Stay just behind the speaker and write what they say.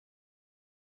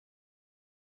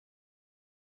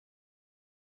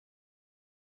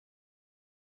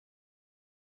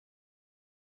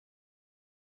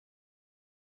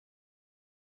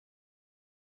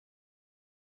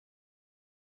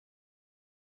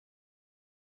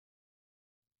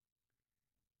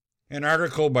An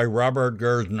article by Robert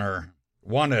Gersner.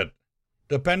 Won it.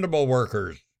 Dependable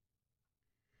workers.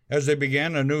 As they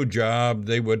began a new job,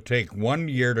 they would take 1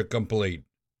 year to complete.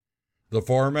 The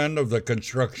foreman of the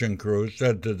construction crew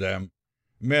said to them,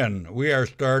 "Men, we are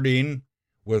starting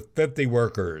with 50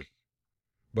 workers,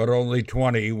 but only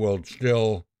 20 will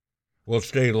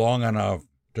stay long enough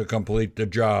to complete the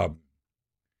job.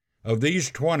 Of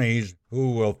these 20s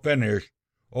who will finish,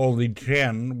 only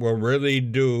 10 will really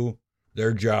do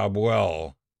their job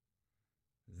well."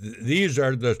 These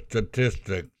are the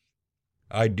statistics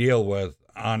I deal with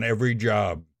on every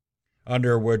job.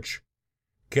 Under which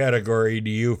category do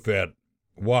you fit?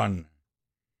 1.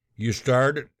 You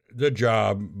start the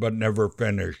job but never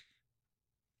finish.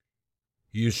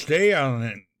 You stay on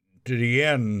it to the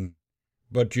end,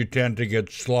 but you tend to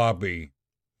get sloppy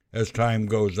as time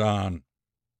goes on.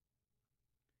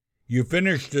 You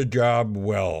finish the job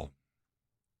well.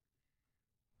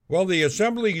 Well, the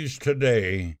assemblies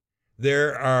today,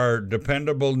 there are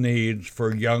dependable needs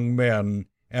for young men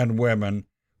and women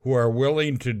who are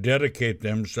willing to dedicate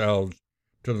themselves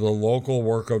to the local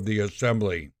work of the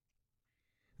assembly.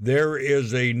 There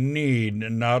is a need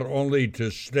not only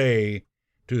to stay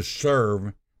to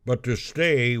serve, but to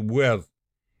stay with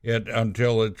it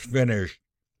until it's finished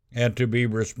and to be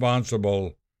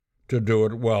responsible to do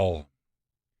it well.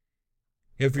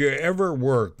 If you ever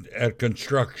worked at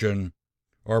construction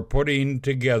or putting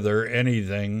together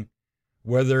anything,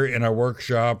 whether in a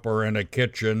workshop or in a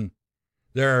kitchen,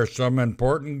 there are some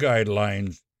important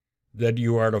guidelines that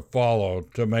you are to follow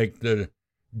to make the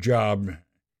job,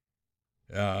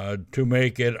 to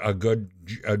make it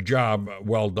a job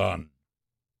well done.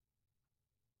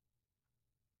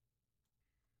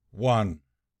 1.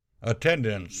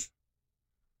 Attendance.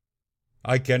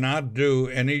 I cannot do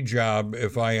any job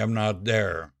if I am not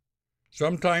there.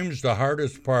 Sometimes the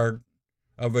hardest part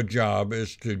of a job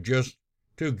is to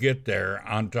get there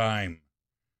on time.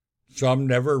 Some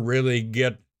never really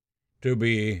get to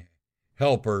be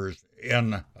helpers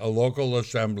in a local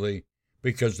assembly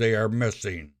because they are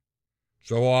missing.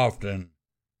 So often,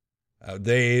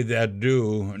 they that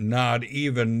do not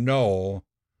even know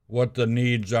what the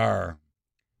needs are.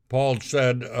 Paul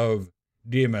said of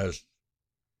Demas,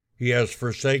 "He has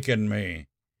forsaken me,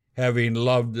 having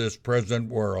loved this present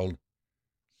world."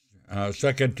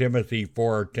 2 Timothy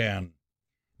 4:10.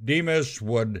 Demas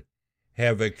would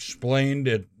have explained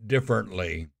it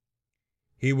differently.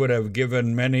 He would have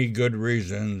given many good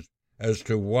reasons as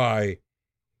to why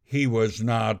he was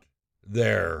not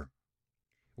there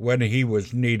when he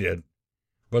was needed.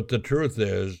 But the truth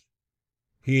is,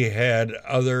 he had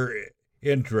other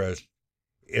interests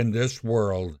in this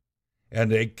world, and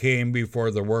they came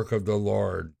before the work of the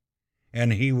Lord,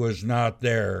 and he was not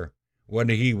there when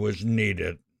he was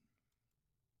needed.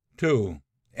 2.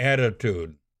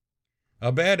 Attitude.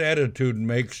 A bad attitude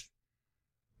makes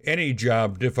any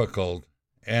job difficult,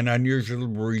 and unusual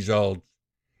results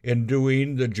in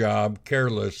doing the job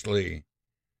carelessly,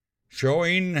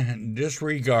 showing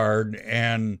disregard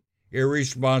and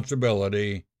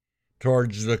irresponsibility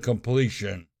towards the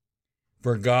completion.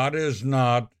 For God is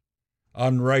not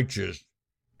unrighteous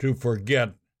to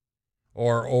forget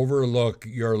or overlook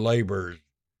your labors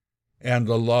and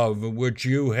the love which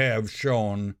you have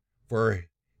shown for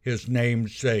his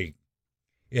name's sake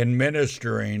in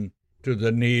ministering to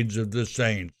the needs of the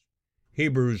saints.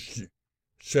 Hebrews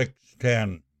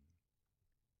 6:10.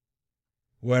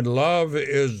 When love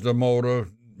is the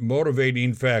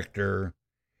motivating factor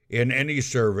in any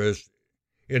service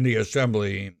in the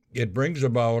assembly, it brings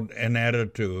about an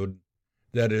attitude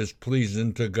that is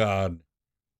pleasing to God,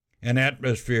 an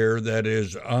atmosphere that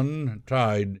is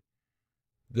untied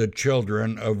the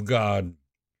children of God.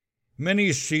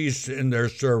 Many cease in their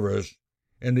service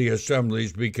in the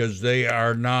assemblies because they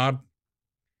are not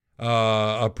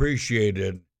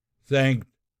appreciated, thanked,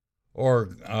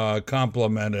 or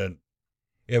complimented.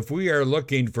 If we are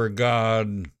looking for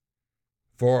God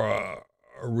for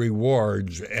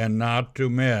rewards and not to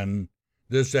men,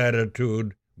 this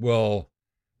attitude will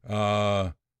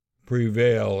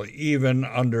prevail even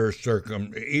under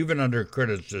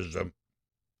criticism.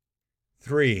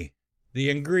 3. The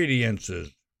ingredients.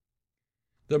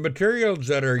 The materials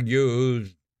that are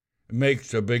used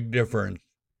makes a big difference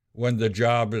when the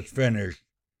job is finished.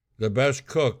 The best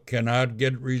cook cannot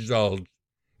get results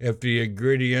if the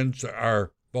ingredients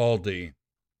are faulty.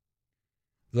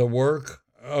 The work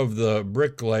of the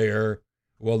bricklayer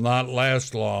will not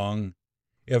last long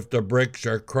if the bricks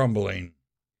are crumbling.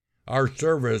 Our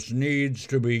service needs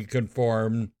to be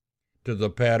conformed to the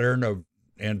pattern of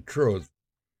and truth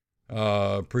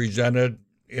presented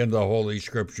in the Holy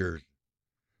Scriptures.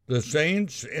 The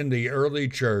saints in the early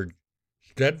church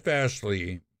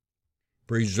steadfastly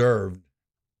preserved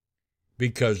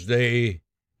because they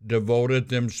devoted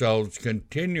themselves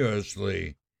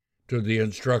continuously to the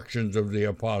instructions of the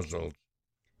apostles.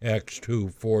 Acts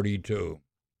 2:42.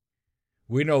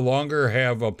 We no longer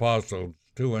have apostles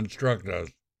to instruct us,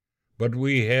 but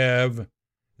we have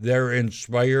their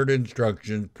inspired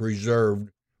instructions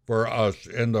preserved for us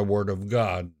in the Word of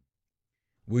God.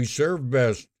 We serve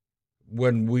best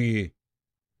when we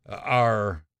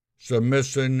are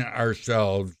submitting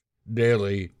ourselves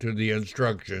daily to the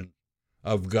instructions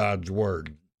of God's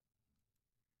Word.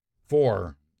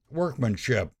 4.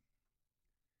 Workmanship.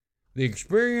 The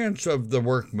experience of the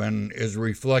workman is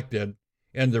reflected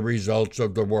in the results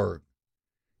of the work.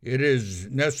 It is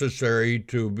necessary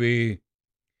to be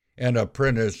an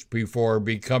apprentice before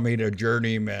becoming a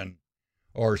journeyman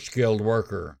or skilled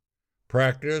worker.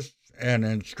 Practice and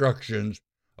instructions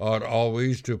ought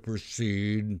always to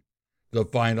precede the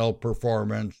final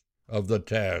performance of the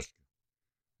task.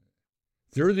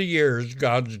 Through the years,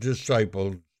 God's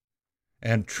disciples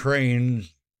and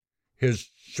trains his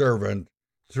servant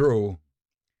through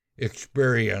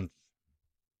experience.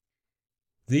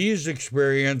 These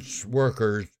experienced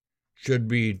workers should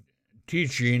be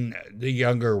teaching the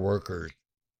younger workers.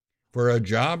 For a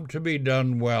job to be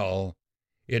done well,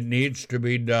 it needs to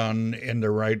be done in the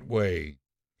right way.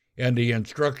 And the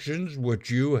instructions which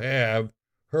you have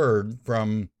heard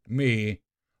from me,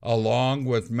 along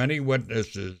with many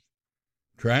witnesses,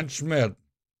 transmit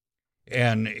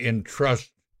and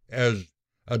entrust as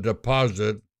a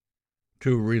deposit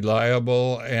to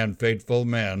reliable and faithful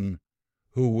men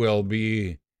who will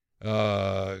be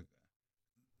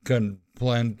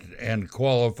competent and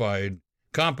qualified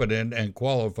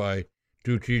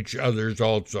to teach others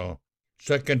also.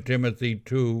 2 Timothy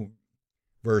 2,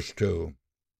 verse 2.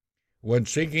 When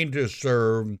seeking to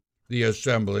serve the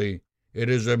assembly, it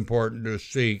is important to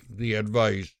seek the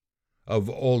advice of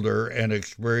older and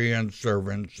experienced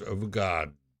servants of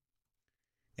God.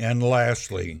 And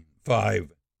lastly,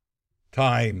 5.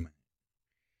 Time.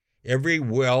 Every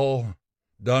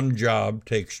well-done job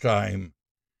takes time.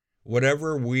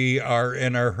 Whenever we are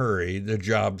in a hurry, the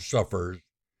job suffers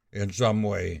in some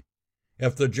way.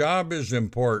 If the job is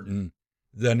important,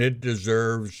 then it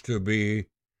deserves to be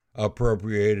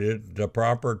appropriated the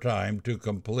proper time to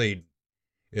complete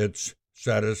its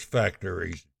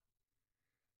satisfactories.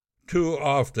 Too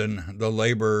often, the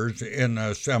laborers in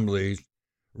assemblies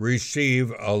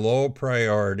receive a low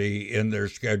priority in their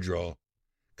schedule.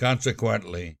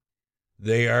 Consequently,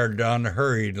 they are done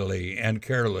hurriedly and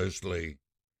carelessly.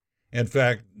 In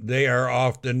fact, they are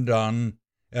often done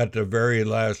at the very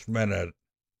last minute.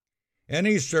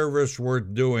 Any service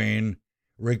worth doing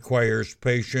requires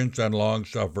patience and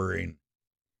long-suffering.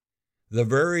 The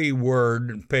very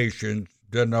word patience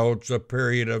denotes a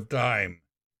period of time.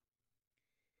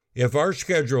 If our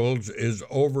schedules is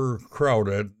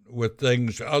overcrowded with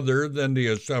things other than the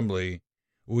assembly,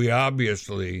 we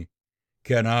obviously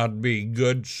cannot be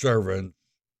good servants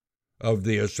of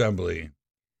the assembly.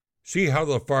 See how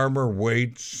the farmer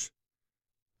waits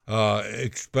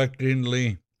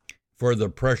expectantly for the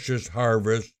precious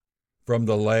harvest from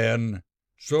the land,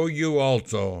 so you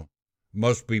also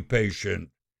must be patient.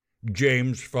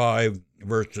 James 5,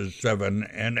 verses 7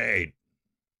 and 8.